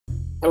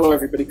Hello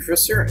everybody,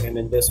 Chris here, and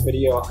in this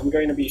video I'm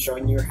going to be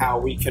showing you how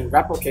we can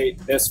replicate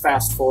this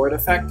fast forward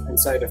effect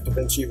inside of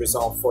Davinci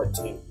Resolve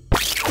 14.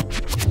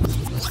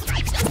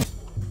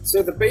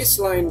 So the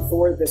baseline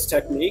for this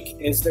technique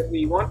is that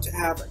we want to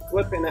have a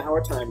clip in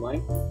our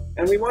timeline,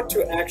 and we want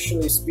to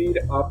actually speed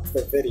up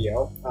the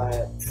video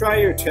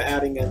prior to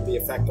adding in the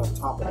effect on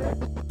top of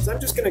it. So I'm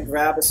just going to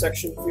grab a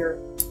section here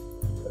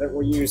that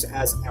we'll use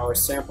as our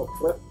sample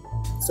clip.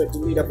 So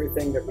delete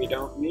everything that we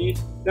don't need.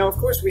 Now, of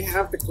course, we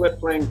have the clip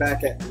playing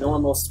back at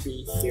normal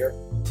speed here,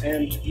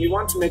 and we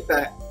want to make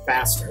that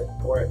faster,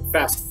 or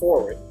fast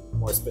forward,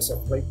 more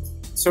specifically.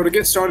 So to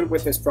get started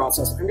with this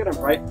process, I'm going to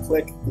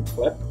right-click the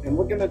clip, and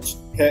we're going to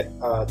hit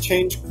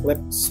Change Clip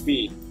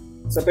Speed.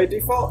 So by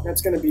default,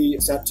 that's going to be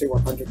set to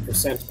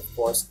 100%, of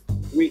course.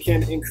 We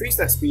can increase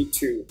that speed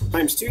to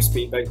 ×2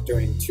 speed by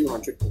doing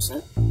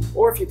 200%,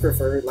 or if you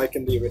prefer, like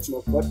in the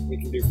original clip, we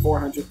can do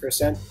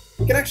 400%.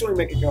 You can actually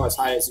make it go as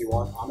high as you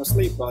want,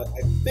 honestly, but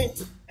I think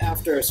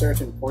after a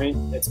certain point,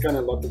 it's going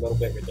to look a little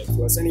bit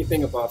ridiculous,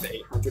 anything above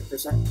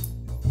 800%.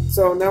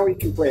 So now we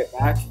can play it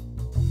back,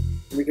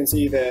 and we can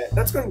see that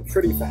that's going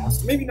pretty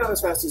fast. Maybe not as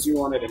fast as you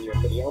wanted in your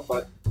video,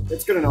 but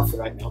it's good enough for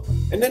right now.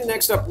 And then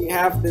next up, we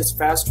have this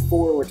fast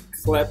forward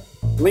clip.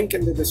 Link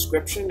in the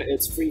description,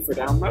 it's free for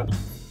download.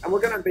 And we're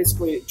going to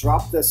basically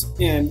drop this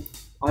in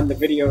on the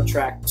video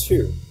track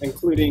 2,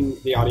 including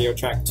the audio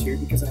track 2,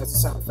 because it has a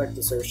sound effect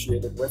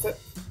associated with it.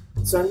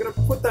 So I'm going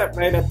to put that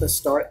right at the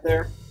start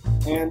there,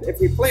 and if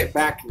we play it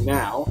back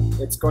now,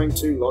 it's going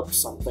to look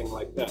something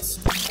like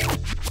this.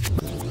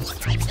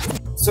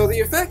 So the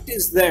effect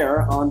is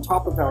there on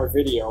top of our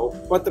video,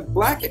 but the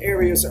black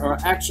areas are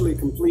actually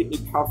completely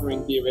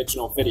covering the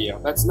original video.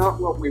 That's not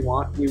what we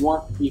want. We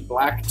want the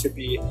black to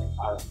be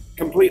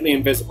completely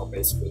invisible,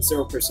 basically,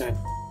 0%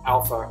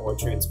 alpha or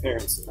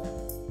transparency.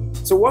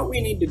 So what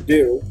we need to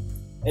do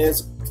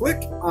is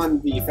click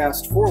on the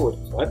fast forward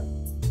clip,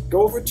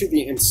 go over to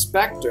the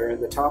inspector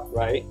in the top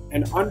right,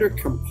 and under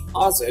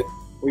composite,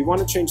 we want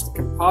to change the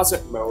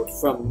composite mode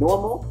from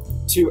normal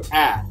to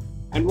add.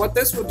 And what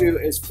this will do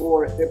is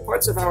for the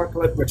parts of our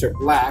clip which are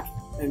black,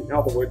 in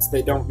other words,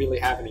 they don't really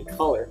have any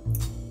color,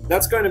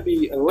 that's going to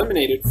be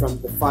eliminated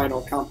from the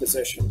final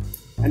composition.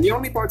 And the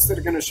only parts that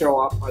are going to show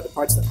up are the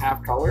parts that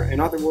have color, in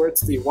other words,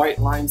 the white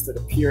lines that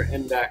appear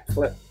in that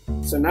clip.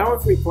 So now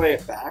if we play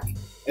it back,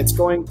 it's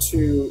going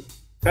to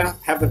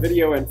have the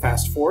video in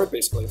fast forward,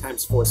 basically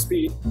 ×4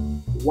 speed,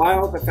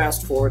 while the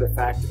fast forward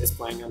effect is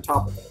playing on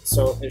top of it.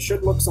 So it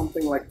should look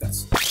something like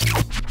this.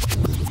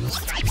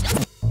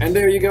 And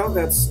there you go,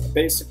 that's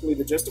basically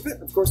the gist of it.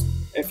 Of course,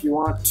 if you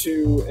want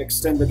to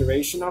extend the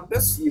duration of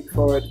this, you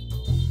could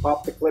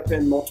pop the clip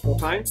in multiple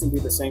times and do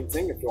the same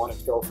thing if you wanted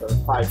to go for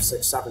 5,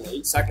 6, 7,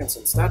 8 seconds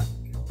instead.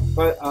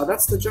 But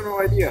that's the general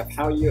idea of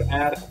how you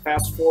add a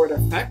fast forward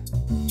effect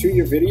to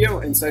your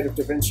video inside of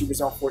Davinci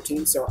Resolve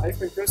 14. So I've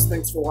been Chris,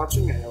 thanks for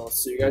watching, and I'll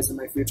see you guys in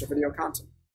my future video content.